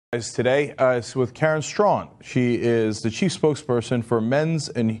Today is with Karen Straughan. She is the chief spokesperson for Men's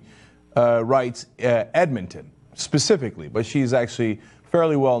and Rights Edmonton, specifically, but she's actually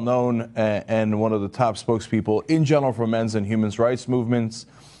fairly well known and one of the top spokespeople in general for men's and human rights movements.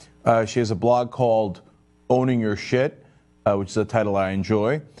 She has a blog called Owning Your Shit, which is a title I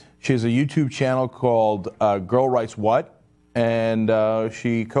enjoy. She has a YouTube channel called Girl Writes What, and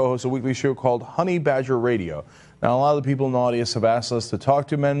she co-hosts a weekly show called Honey Badger Radio. Now, a lot of the people in the audience have asked us to talk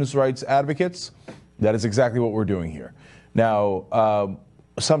to men's rights advocates. That is exactly what we're doing here. Now,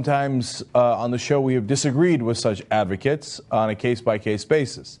 sometimes on the show we have disagreed with such advocates on a case-by-case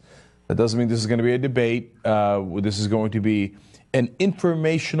basis. That doesn't mean this is going to be a debate. This is going to be an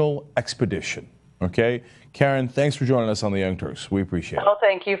informational expedition. Okay? Karen, thanks for joining us on the Young Turks. We appreciate it. Well,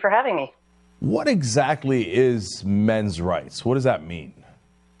 thank you for having me. What exactly is men's rights? What does that mean?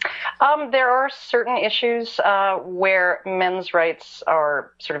 There are certain issues where men's rights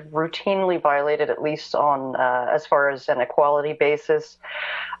are sort of routinely violated, at least on as far as an equality basis.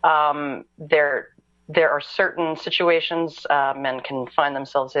 There are certain situations men can find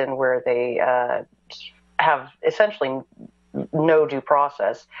themselves in where they have essentially no due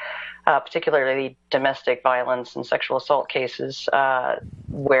process, particularly domestic violence and sexual assault cases,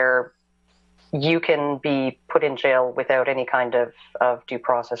 where you can be put in jail without any kind of due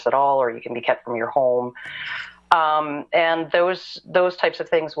process at all, or you can be kept from your home. And those types of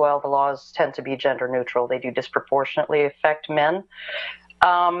things, while the laws tend to be gender neutral, they do disproportionately affect men.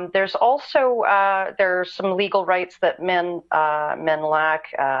 There's also there's some legal rights that men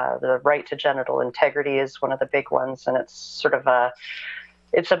lack. The right to genital integrity is one of the big ones, and it's sort of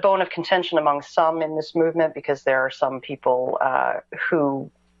it's a bone of contention among some in this movement, because there are some people who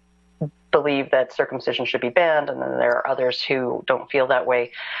believe that circumcision should be banned, and then there are others who don't feel that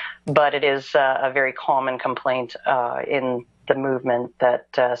way. But it is a very common complaint in the movement that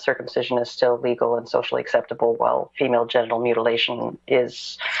circumcision is still legal and socially acceptable, while female genital mutilation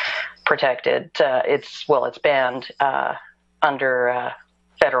is protected. It's banned under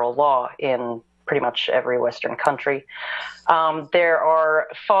federal law in pretty much every Western country. There are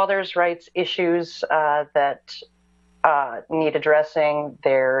fathers' rights issues that need addressing.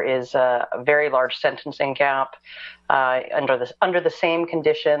 There is a very large sentencing gap under the same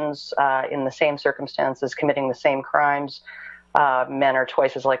conditions, in the same circumstances, committing the same crimes. Men are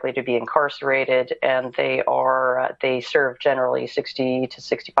twice as likely to be incarcerated, and they serve generally 60 to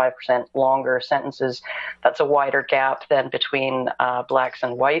 65% longer sentences. That's a wider gap than between blacks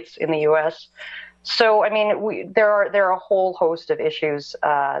and whites in the U.S. So, I mean, there are a whole host of issues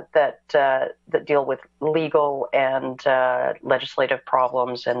that deal with legal and legislative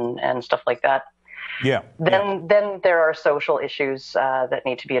problems and stuff like that. Yeah. Then there are social issues that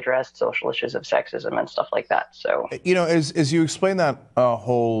need to be addressed, social issues of sexism and stuff like that. So, you know, as you explain that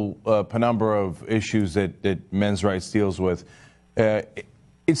whole penumbra of issues that men's rights deals with, it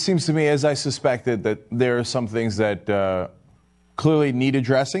seems to me, as I suspected, that there are some things that clearly need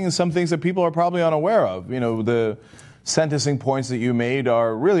addressing, and some things that people are probably unaware of. You know, the sentencing points that you made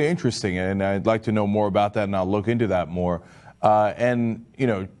are really interesting, and I'd like to know more about that, and I'll look into that more. And, you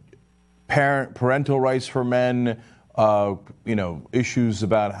know, parental rights for men, you know, issues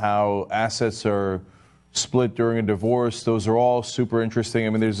about how assets are split during a divorce, those are all super interesting.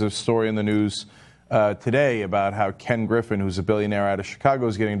 I mean, there's a story in the news today about how Ken Griffin, who's a billionaire out of Chicago,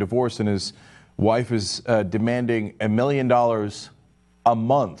 is getting divorced, and his wife is demanding $1 million a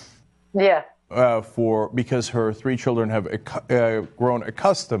month. Yeah. Because her 3 children have grown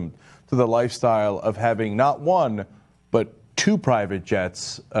accustomed to the lifestyle of having not one, but 2 private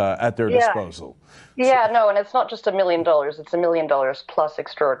jets at their disposal. Yeah, no, and it's not just $1 million. It's $1 million plus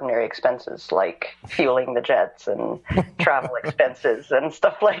extraordinary expenses like fueling the jets and travel expenses and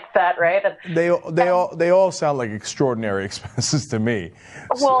stuff like that, right? And they all sound like extraordinary expenses to me.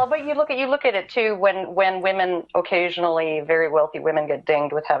 Well, but you look at it too when women, occasionally very wealthy women, get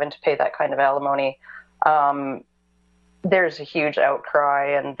dinged with having to pay that kind of alimony. There's a huge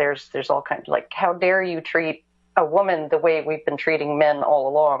outcry, and there's all kinds of, like, how dare you treat a woman the way we've been treating men all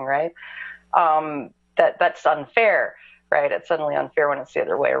along, right? That's unfair, right? It's suddenly unfair when it's the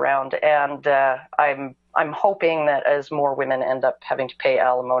other way around. And I'm hoping that as more women end up having to pay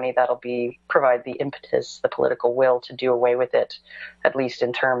alimony, that'll provide the impetus, the political will to do away with it, at least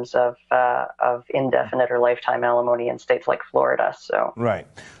in terms of indefinite or lifetime alimony in states like Florida. So right.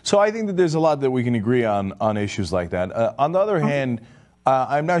 So I think that there's a lot that we can agree on issues like that. On the other hand,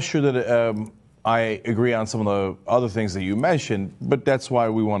 I'm not sure that I agree on some of the other things that you mentioned, but that's why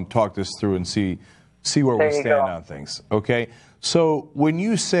we want to talk this through and see where we stand on things. Okay. So when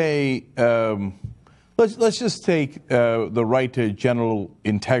you say let's just take the right to genital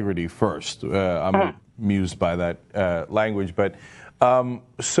integrity first. I'm amused by that language, but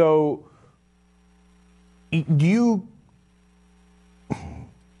so do you?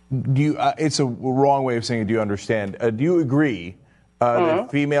 It's a wrong way of saying it. Do you understand? Do you agree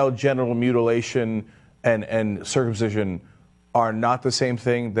that female genital mutilation and circumcision are not the same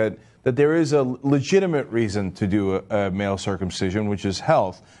thing? That there is a legitimate reason to do a male circumcision, which is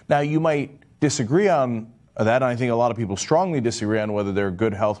health. Now, you might disagree on that, and I think a lot of people strongly disagree on whether there are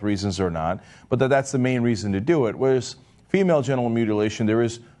good health reasons or not, but that's the main reason to do it. Whereas female genital mutilation, there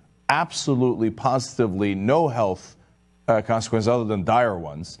is absolutely, positively no health consequences other than dire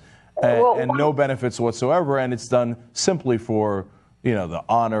ones, and no benefits whatsoever, and it's done simply for the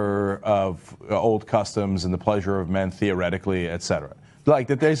honor of old customs and the pleasure of men, theoretically, etc. Like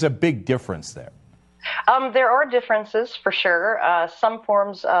that, there's a big difference there. There are differences for sure. Some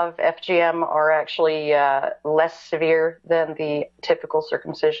forms of FGM are actually less severe than the typical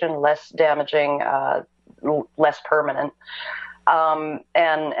circumcision, less damaging, less permanent,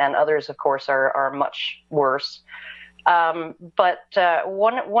 and others, of course, are much worse. But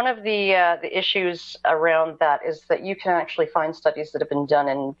one of the issues around that is that you can actually find studies that have been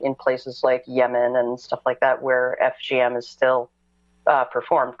done in places like Yemen and stuff like that, where FGM is still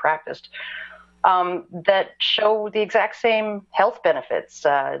practiced, that show the exact same health benefits.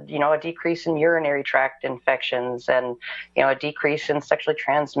 A decrease in urinary tract infections, and a decrease in sexually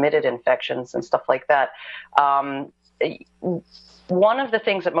transmitted infections and stuff like that. One of the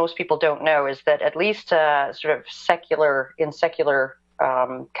things that most people don't know is that at least sort of secular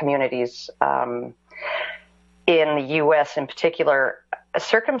communities in the U.S. in particular,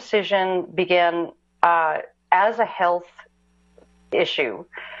 circumcision began as a health issue,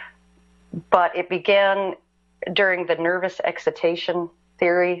 but it began during the nervous excitation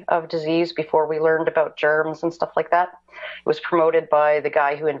theory of disease before we learned about germs and stuff like that. It was promoted by the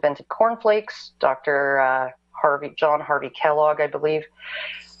guy who invented cornflakes, Dr. John Harvey Kellogg, I believe.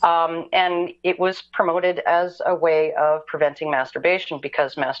 And it was promoted as a way of preventing masturbation,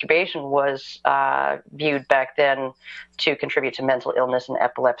 because masturbation was viewed back then to contribute to mental illness and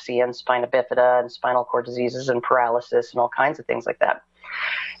epilepsy and spina bifida and spinal cord diseases and paralysis and all kinds of things like that.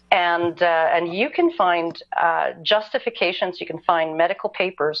 And you can find justifications, you can find medical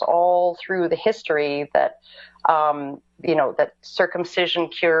papers all through the history that that circumcision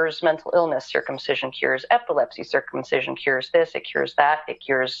cures mental illness, circumcision cures epilepsy, circumcision cures this, it cures that, it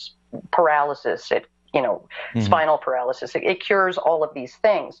cures paralysis, spinal paralysis, it cures all of these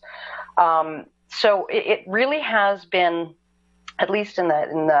things. So it really has been, at least in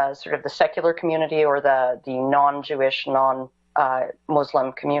the sort of the secular community or the non-Jewish,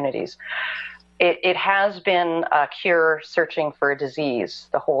 non-Muslim communities, it has been a cure searching for a disease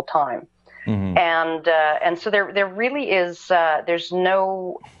the whole time. Mm-hmm. And so there really is there's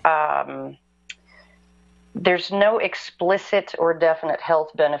no explicit or definite health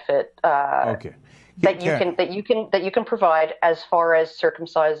benefit that you can provide as far as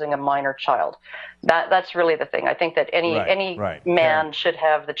circumcising a minor child. That's really the thing. I think that any man should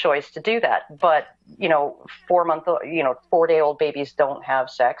have the choice to do that. But 4-day-old babies don't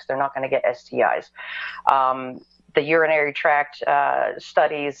have sex. They're not going to get STIs. The urinary tract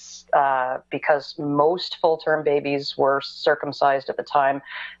studies, because most full-term babies were circumcised at the time,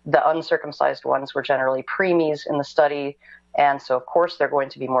 the uncircumcised ones were generally preemies in the study, and so of course they're going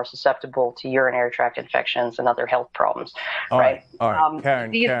to be more susceptible to urinary tract infections and other health problems. All right.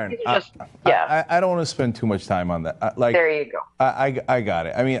 Karen, I don't want to spend too much time on that. There you go. I got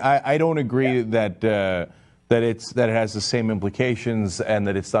it. I mean, I don't agree that it has the same implications and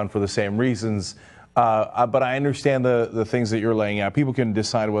that it's done for the same reasons. But I understand the things that you're laying out. People can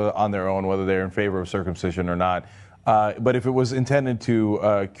decide on their own whether they're in favor of circumcision or not. But if it was intended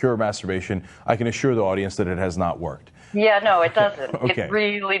to cure masturbation, I can assure the audience that it has not worked. Yeah, no, it doesn't. Okay. It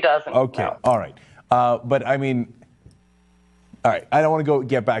really doesn't. Okay, no. All right. But I mean, all right, I don't want to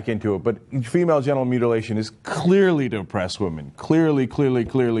get back into it, but female genital mutilation is clearly to oppress women.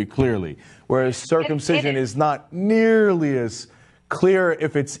 Clearly. Whereas circumcision is not nearly as clear,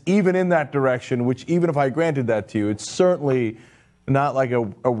 if it's even in that direction, which even if I granted that to you, it's certainly not like a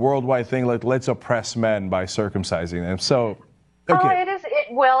worldwide thing, like let's oppress men by circumcising them. So, okay. It is.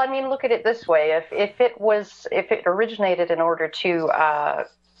 Well, I mean, look at it this way. If it originated in order to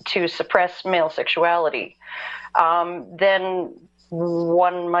suppress male sexuality, then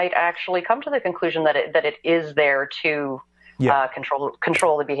one might actually come to the conclusion that it is there to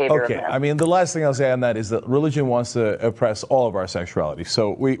control the behavior of men. I mean, the last thing I'll say on that is that religion wants to oppress all of our sexuality.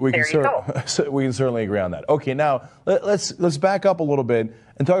 So we can certainly agree on that. Okay, now let's back up a little bit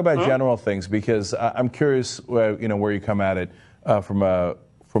and talk about general things, because I'm curious, where you come at it from a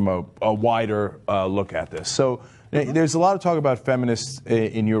wider look at this. So there's a lot of talk about feminists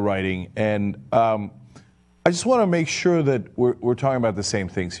in your writing, and I just want to make sure that we're talking about the same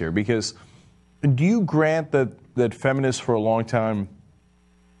things here, because do you grant that feminists for a long time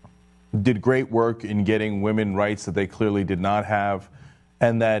did great work in getting women rights that they clearly did not have,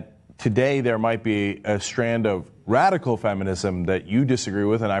 and that today there might be a strand of radical feminism that you disagree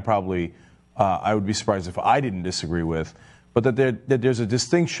with, and I would be surprised if I didn't disagree with, but that there's a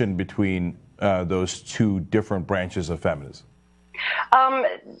distinction between those two different branches of feminism?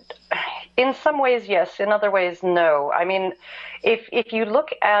 In some ways, yes. In other ways, no. I mean, if you look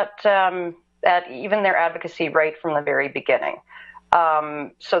at even their advocacy right from the very beginning,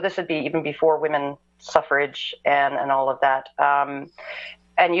 so this would be even before women's suffrage and all of that,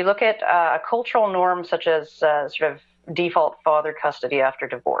 and you look at a cultural norm such as sort of default father custody after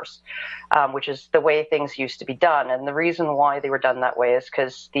divorce, which is the way things used to be done. And the reason why they were done that way is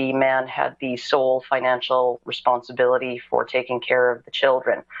because the man had the sole financial responsibility for taking care of the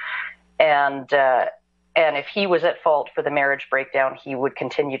children. And if he was at fault for the marriage breakdown, he would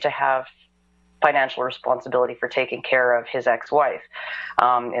continue to have financial responsibility for taking care of his ex-wife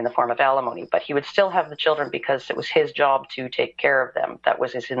in the form of alimony. But he would still have the children because it was his job to take care of them. That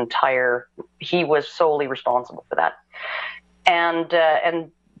was he was solely responsible for that.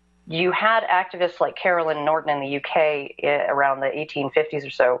 And you had activists like Carolyn Norton in the UK around the 1850s or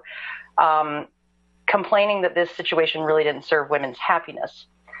so complaining that this situation really didn't serve women's happiness.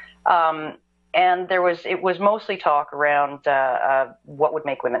 And it was mostly talk around what would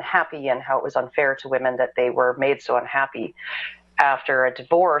make women happy and how it was unfair to women that they were made so unhappy after a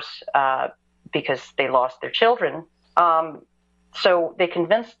divorce because they lost their children. So they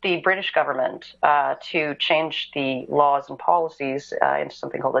convinced the British government to change the laws and policies into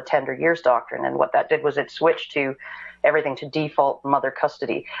something called the Tender Years Doctrine. And what that did was it switched to everything to default mother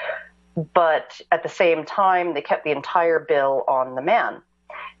custody. But at the same time, they kept the entire bill on the man.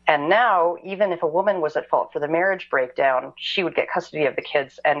 And now, even if a woman was at fault for the marriage breakdown, she would get custody of the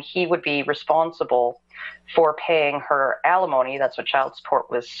kids, and he would be responsible for paying her alimony. That's what child support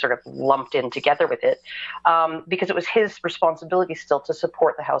was sort of lumped in together with it, because it was his responsibility still to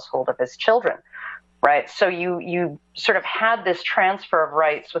support the household of his children, right? So you sort of had this transfer of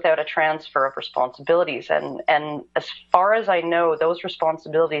rights without a transfer of responsibilities. And as far as I know, those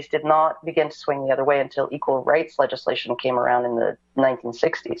responsibilities did not begin to swing the other way until equal rights legislation came around in the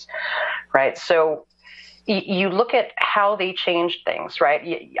 1960s, right? So you look at how they changed things,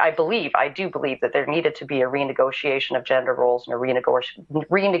 right? I do believe that there needed to be a renegotiation of gender roles and a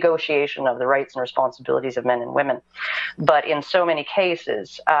renegotiation of the rights and responsibilities of men and women. But in so many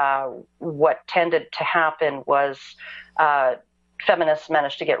cases, what tended to happen was feminists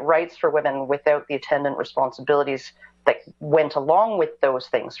managed to get rights for women without the attendant responsibilities that went along with those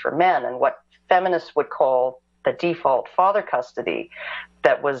things for men. And what feminists would call the default father custody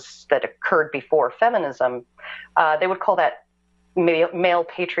that occurred before feminism, they would call that male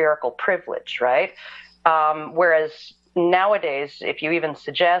patriarchal privilege, right? Whereas nowadays, if you even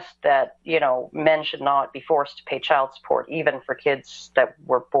suggest that, men should not be forced to pay child support, even for kids that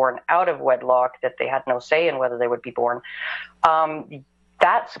were born out of wedlock, that they had no say in whether they would be born,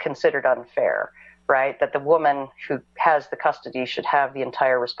 that's considered unfair, right? That the woman who has the custody should have the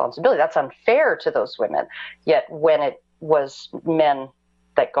entire responsibility. That's unfair to those women. Yet when it was men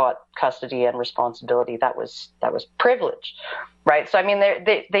that got custody and responsibility, that was privilege, right? So I mean,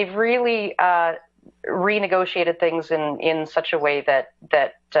 they've really renegotiated things in such a way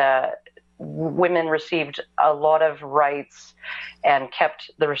that women received a lot of rights and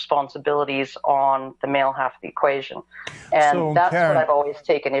kept the responsibilities on the male half of the equation. And so, that's Karen, what I've always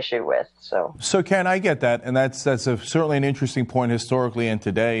taken issue with. So Karen, I get that. And that's certainly an interesting point historically and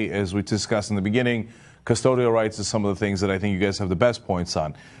today, as we discussed in the beginning. Custodial rights is some of the things that I think you guys have the best points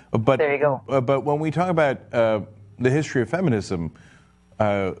on. But there you go. But when we talk about the history of feminism,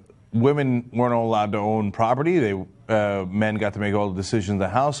 women weren't allowed to own property. Men got to make all the decisions in the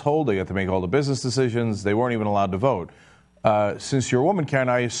household. They got to make all the business decisions. They weren't even allowed to vote. Since you're a woman, Karen,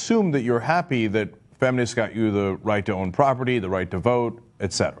 I assume that you're happy that feminists got you the right to own property, the right to vote,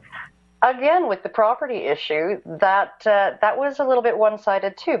 etc. Again, with the property issue, that was a little bit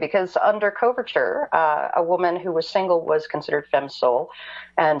one-sided too, because under coverture, a woman who was single was considered femme sole,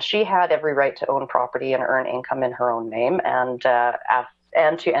 and she had every right to own property and earn income in her own name, and to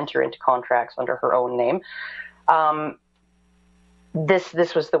enter into contracts under her own name.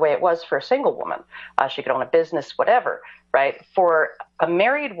 this was the way it was for a single woman. She could own a business, whatever, right? For a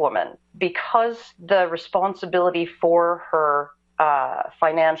married woman, because the responsibility for her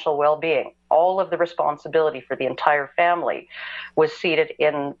financial well-being, all of the responsibility for the entire family was seated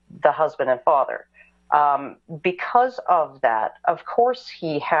in the husband and father. Because of that, of course,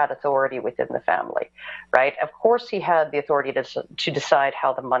 he had authority within the family, right? Of course, he had the authority to decide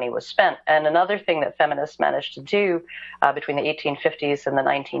how the money was spent. And another thing that feminists managed to do between the 1850s and the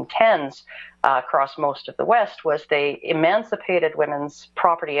 1910s across most of the West was they emancipated women's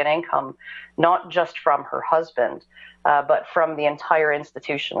property and income, not just from her husband, but from the entire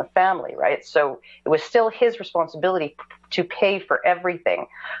institution of family, right? So it was still his responsibility to pay for everything.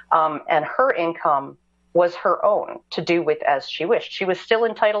 And her income was her own to do with as she wished. She was still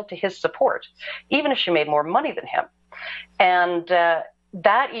entitled to his support, even if she made more money than him. And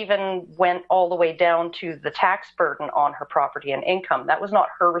that even went all the way down to the tax burden on her property and income. That was not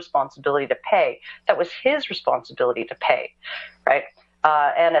her responsibility to pay. That was his responsibility to pay, right?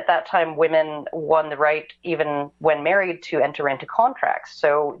 And at that time, women won the right, even when married, to enter into contracts.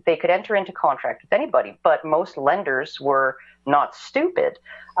 So they could enter into contract with anybody, but most lenders were not stupid.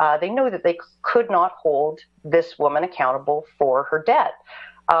 They knew that they could not hold this woman accountable for her debt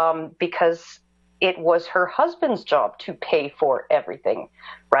because it was her husband's job to pay for everything,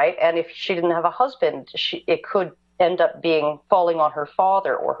 right? And if she didn't have a husband, it could end up falling on her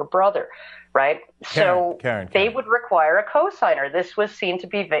father or her brother, right? Karen. They would require a cosigner. This was seen to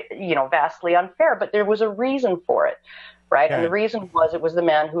be, vastly unfair, but there was a reason for it, right? Karen. And the reason was it was the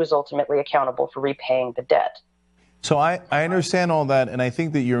man who was ultimately accountable for repaying the debt. So I understand all that, and I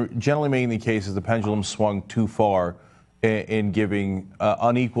think that you're generally making the case that the pendulum swung too far in giving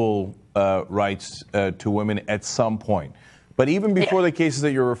unequal rights to women at some point. But even before the cases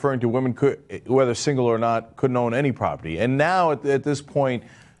that you're referring to, women could, whether single or not, couldn't own any property. And now at this point,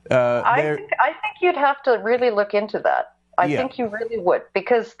 I think you'd have to really look into that. I think you really would,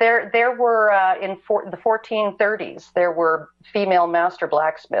 because there were in the 1430s there were female master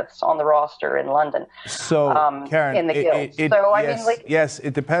blacksmiths on the roster in London. So Karen, in the guilds. Yes,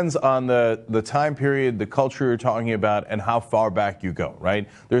 it depends on the time period, the culture you're talking about, and how far back you go. Right?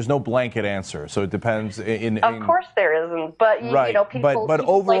 There's no blanket answer, so it depends. Of course there isn't, but people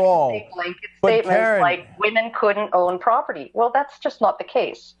overall, like to say blanket statements Karen, like women couldn't own property. Well, that's just not the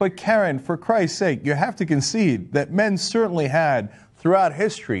case. But Karen, for Christ's sake, you have to concede that men certainly had, throughout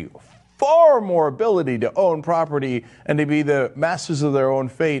history, far more ability to own property and to be the masters of their own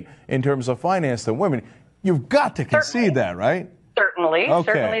fate in terms of finance than women. You've got to concede that, right? Certainly.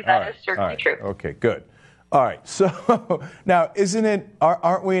 Okay. Certainly, that is certainly true. Okay, good. All right. So now,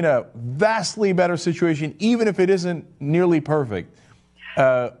 aren't we in a vastly better situation, even if it isn't nearly perfect,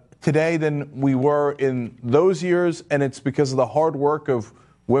 today than we were in those years, and it's because of the hard work of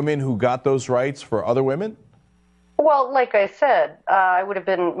women who got those rights for other women? Well, like I said, I would have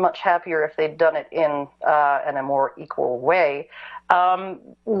been much happier if they'd done it in a more equal way.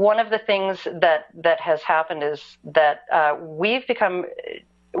 One of the things that has happened is that we've come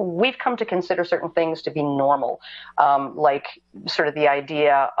to consider certain things to be normal, like sort of the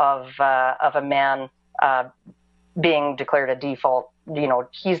idea of a man being declared a default.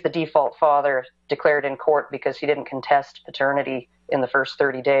 He's the default father declared in court because he didn't contest paternity in the first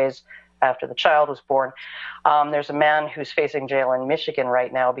 30 days after the child was born. There's a man who's facing jail in Michigan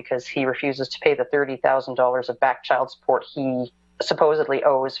right now because he refuses to pay the $30,000 of back child support he supposedly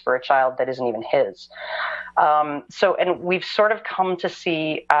owes for a child that isn't even his. And we've sort of come to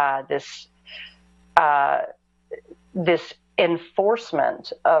see this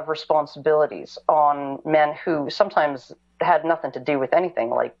enforcement of responsibilities on men who sometimes had nothing to do with anything,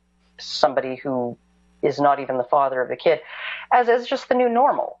 like somebody who is not even the father of the kid, as just the new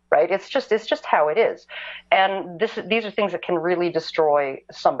normal, right? It's just how it is. And these are things that can really destroy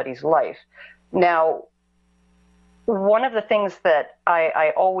somebody's life. Now, one of the things that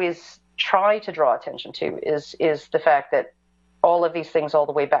I always try to draw attention to is the fact that all of these things, all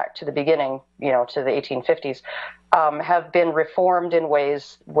the way back to the beginning, to the 1850s, have been reformed in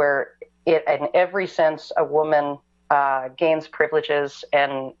ways where in every sense, a woman gains privileges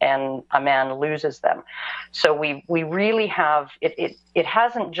and a man loses them. So we really have it. It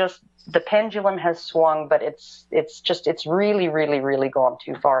hasn't just, the pendulum has swung, but it's really, really, really gone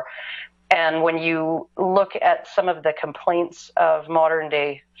too far. And when you look at some of the complaints of modern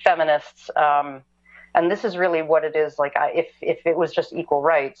day feminists, and this is really what it is, like if it was just equal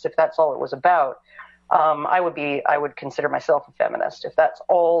rights, if that's all it was about, I would consider myself a feminist if that's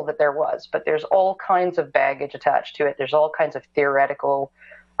all that there was. But there's all kinds of baggage attached to it. There's all kinds of theoretical,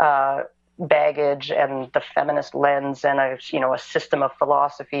 baggage and the feminist lens and a system of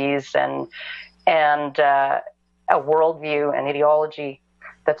philosophies and a worldview and ideology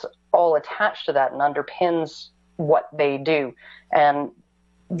that's all attached to that and underpins what they do. And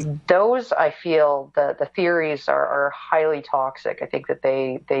those, I feel, the theories are highly toxic. I think that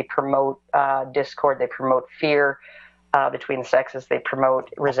they promote discord, they promote fear between the sexes, they promote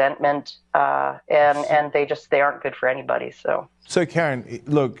resentment, and they aren't good for anybody. So Karen,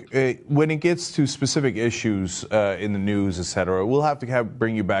 look, when it gets to specific issues in the news, et cetera, we'll have to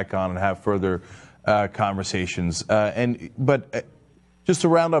bring you back on and have further conversations. But just to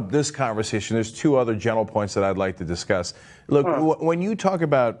round up this conversation, there's two other general points that I'd like to discuss. Look, when you talk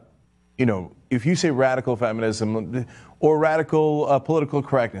about, if you say radical feminism or radical political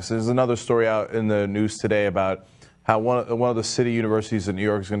correctness, there's another story out in the news today about how one of the city universities in New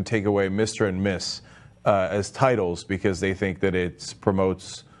York is going to take away Mr. and Miss as titles because they think that it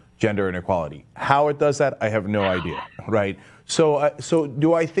promotes gender inequality. How it does that, I have no idea, right? So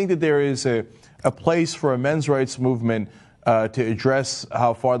do I think that there is a place for a men's rights movement to address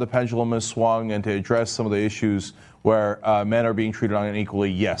how far the pendulum has swung and to address some of the issues where men are being treated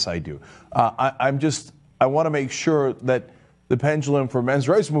unequally? Yes, I do. I want to make sure that the pendulum for men's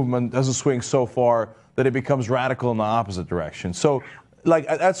rights movement doesn't swing so far that it becomes radical in the opposite direction. So,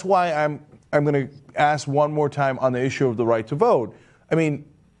 that's why I'm going to ask one more time on the issue of the right to vote. I mean,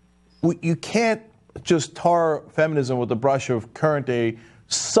 you can't just tar feminism with the brush of current day,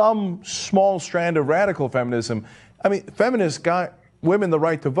 some small strand of radical feminism. I mean, feminists got women the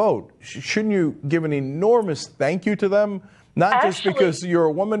right to vote. Shouldn't you give an enormous thank you to them? Not just because you're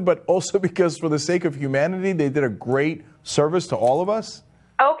a woman, but also because for the sake of humanity, they did a great service to all of us?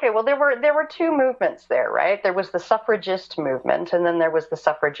 Okay, well, there were two movements there, right? There was the suffragist movement, and then there was the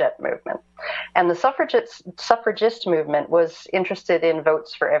suffragette movement. And the suffragist movement was interested in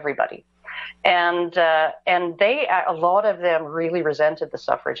votes for everybody. And a lot of them really resented the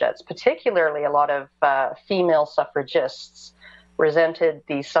suffragettes, particularly a lot of female suffragists resented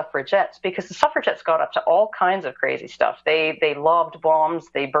the suffragettes because the suffragettes got up to all kinds of crazy stuff. They lobbed bombs,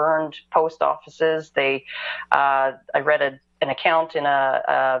 they burned post offices. I read an account in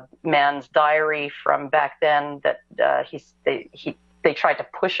a man's diary from back then that they tried to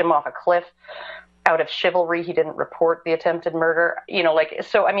push him off a cliff. Out of chivalry, he didn't report the attempted murder.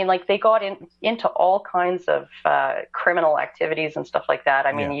 They got into all kinds of criminal activities and stuff like that.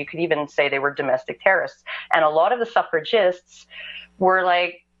 I mean, You could even say they were domestic terrorists. And a lot of the suffragists were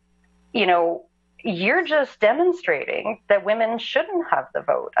like, you're just demonstrating that women shouldn't have the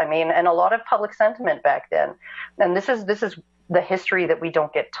vote. I mean, and a lot of public sentiment back then, and this is the history that we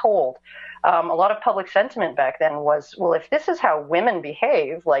don't get told. A lot of public sentiment back then was, well, if this is how women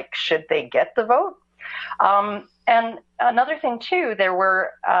behave, should they get the vote? And another thing, too, there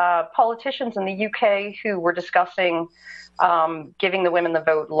were politicians in the UK who were discussing giving the women the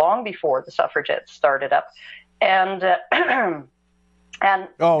vote long before the suffragettes started up. And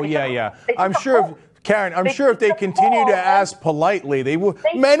I'm sure, Karen, if they continue to ask politely,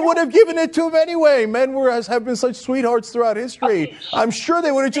 men would have given it to them anyway. Men have been such sweethearts throughout history. Okay. I'm sure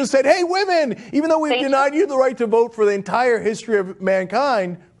they would have just said, hey, women, even though we've denied you the right to vote for the entire history of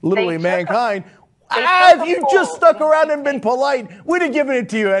mankind, literally mankind, if you just stuck around and been polite, we'd have given it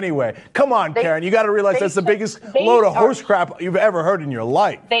to you anyway. Come on, Karen, you got to realize that's the biggest load of horse crap you've ever heard in your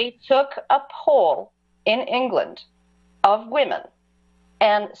life. They took a poll in England of women,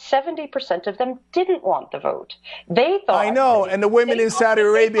 and 70% of them didn't want the vote. They thought... I know, and the women in Saudi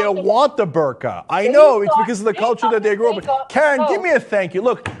Arabia want the burqa. I know, it's because of the culture that they grew up in. Karen, give me a thank you.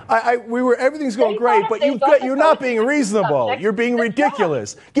 Look, everything's going great, but you're not being reasonable. You're being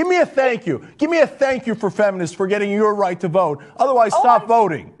ridiculous. Give me a thank you. Give me a thank you for feminists for getting your right to vote. Otherwise, stop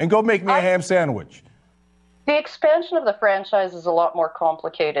voting and go make me a ham sandwich. The expansion of the franchise is a lot more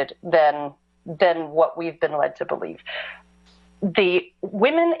complicated than what we've been led to believe. The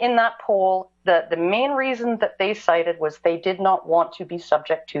women in that poll, the main reason that they cited was they did not want to be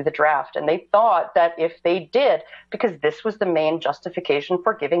subject to the draft. And they thought that if they did, because this was the main justification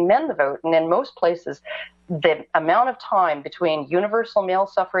for giving men the vote. And in most places, the amount of time between universal male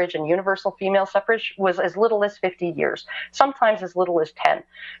suffrage and universal female suffrage was as little as 50 years, sometimes as little as 10,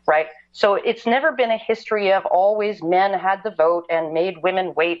 right? So it's never been a history of always men had the vote and made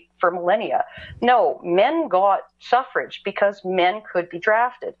women wait for millennia. No, men got suffrage because men could be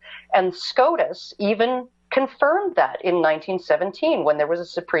drafted. And SCOTUS even confirmed that in 1917 when there was a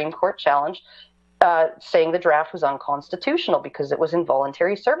Supreme Court challenge saying the draft was unconstitutional because it was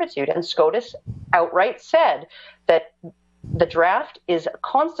involuntary servitude. And SCOTUS outright said that the draft is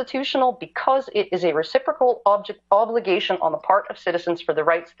constitutional because it is a reciprocal obligation on the part of citizens for the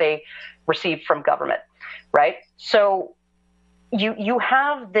rights they receive from government, right? So you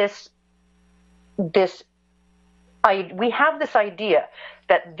have we have this idea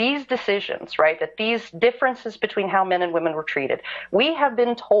that these decisions, right, that these differences between how men and women were treated, we have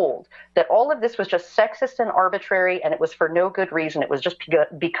been told that all of this was just sexist and arbitrary and it was for no good reason. It was just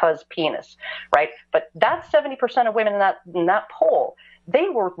because penis, right? But that's 70% of women in that poll. They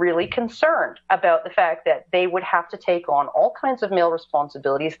were really concerned about the fact that they would have to take on all kinds of male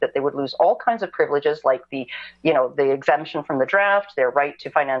responsibilities, that they would lose all kinds of privileges like the exemption from the draft, their right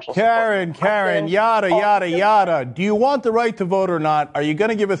to financial support. Karen, yada. Do you want the right to vote or not? Are you going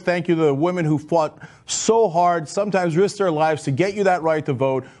to give a thank you to the women who fought so hard, sometimes risked their lives to get you that right to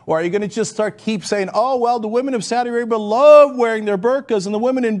vote? Or are you going to just keep saying, oh, well, the women of Saudi Arabia love wearing their burqas, and the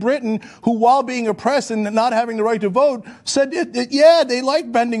women in Britain who, while being oppressed and not having the right to vote, said, yeah, they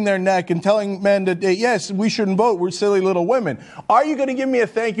like bending their neck and telling men that, yes, we shouldn't vote. We're silly little women. Are you going to give me a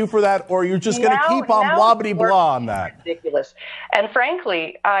thank you for that, or you're just going to keep on blah-blah on that? Ridiculous. And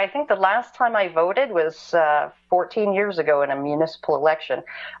frankly, I think the last time I voted was 14 years ago in a municipal election.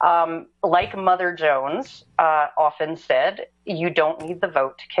 Like Mother Jones often said, you don't need the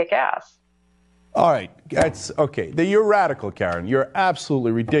vote to kick ass. All right, that's okay. You're radical, Karen. You're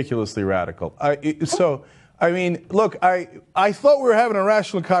absolutely ridiculously radical. Look, I thought we were having a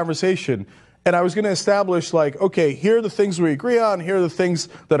rational conversation, and I was going to establish, okay, here are the things we agree on, here are the things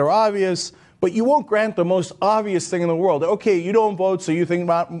that are obvious, but you won't grant the most obvious thing in the world. Okay, you don't vote, so you think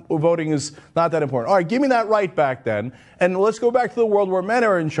voting is not that important. All right, give me that right back then, and let's go back to the world where men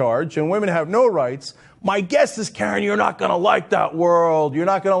are in charge and women have no rights. My guess is, Karen, you're not going to like that world. You're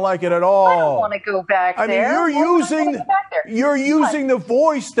not going to like it at all. I don't want to go back there. I mean, you're using the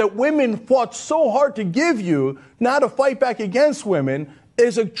voice that women fought so hard to give you, now to fight back against women.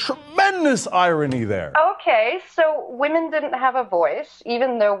 There's a tremendous irony there. Okay, so women didn't have a voice,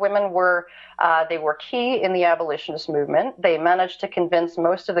 even though women were key in the abolitionist movement. They managed to convince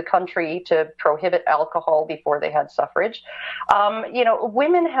most of the country to prohibit alcohol before they had suffrage.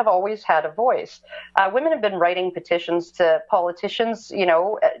 Women have always had a voice. Women have been writing petitions to politicians,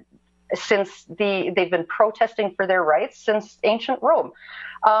 since they've been protesting for their rights since ancient Rome.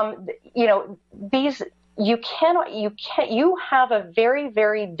 You have a very,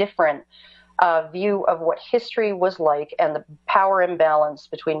 very different view of what history was like and the power imbalance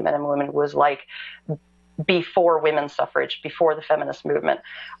between men and women was like before women's suffrage, before the feminist movement.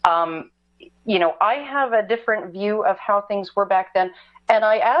 I have a different view of how things were back then, and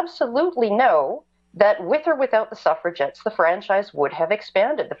I absolutely know that with or without the suffragettes, the franchise would have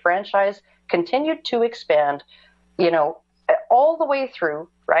expanded. The franchise continued to expand, all the way through,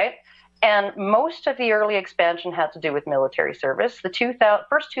 right? And most of the early expansion had to do with military service. The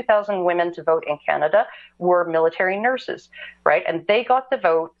first 2,000 women to vote in Canada were military nurses, right? And they got the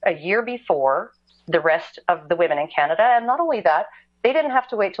vote a year before the rest of the women in Canada. And not only that, they didn't have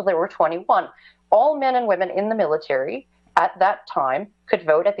to wait till they were 21. All men and women in the military at that time could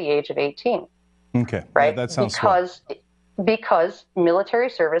vote at the age of 18. Okay, right? That sounds because military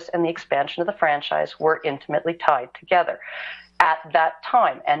service and the expansion of the franchise were intimately tied together at that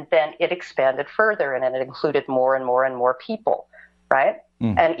time. And then it expanded further, and it included more and more and more people, right?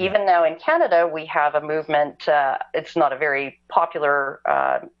 Mm-hmm. And even now in Canada, we have a movement. It's not a very popular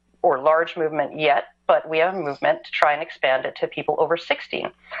or large movement yet, but we have a movement to try and expand it to people over 16.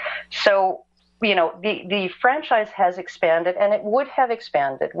 So, the franchise has expanded, and it would have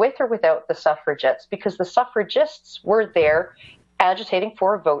expanded with or without the suffragettes, because the suffragists were there agitating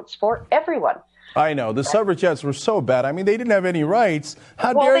for votes for everyone. I know. The suffragettes were so bad. I mean, they didn't have any rights.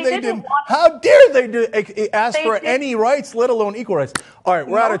 How dare they ask for any rights, let alone equal rights? All right,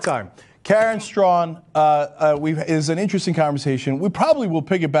 we're out of time. Karen Straughan, is an interesting conversation. We probably will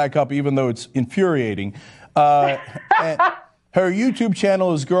pick it back up, even though it's infuriating. Her YouTube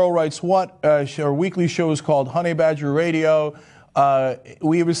channel is Girl Writes What. Her weekly show is called Honey Badger Radio.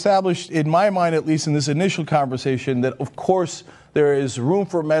 We have established, in my mind at least in this initial conversation, that of course there is room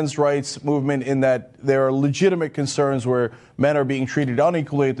for men's rights movement, in that there are legitimate concerns where men are being treated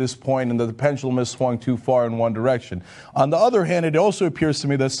unequally at this point and that the pendulum has swung too far in one direction. On the other hand, it also appears to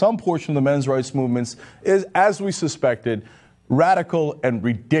me that some portion of the men's rights movements is, as we suspected, radical and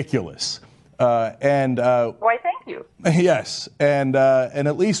ridiculous. Why, thank you. Yes, and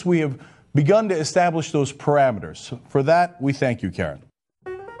at least we have begun to establish those parameters. For that, we thank you, Karen.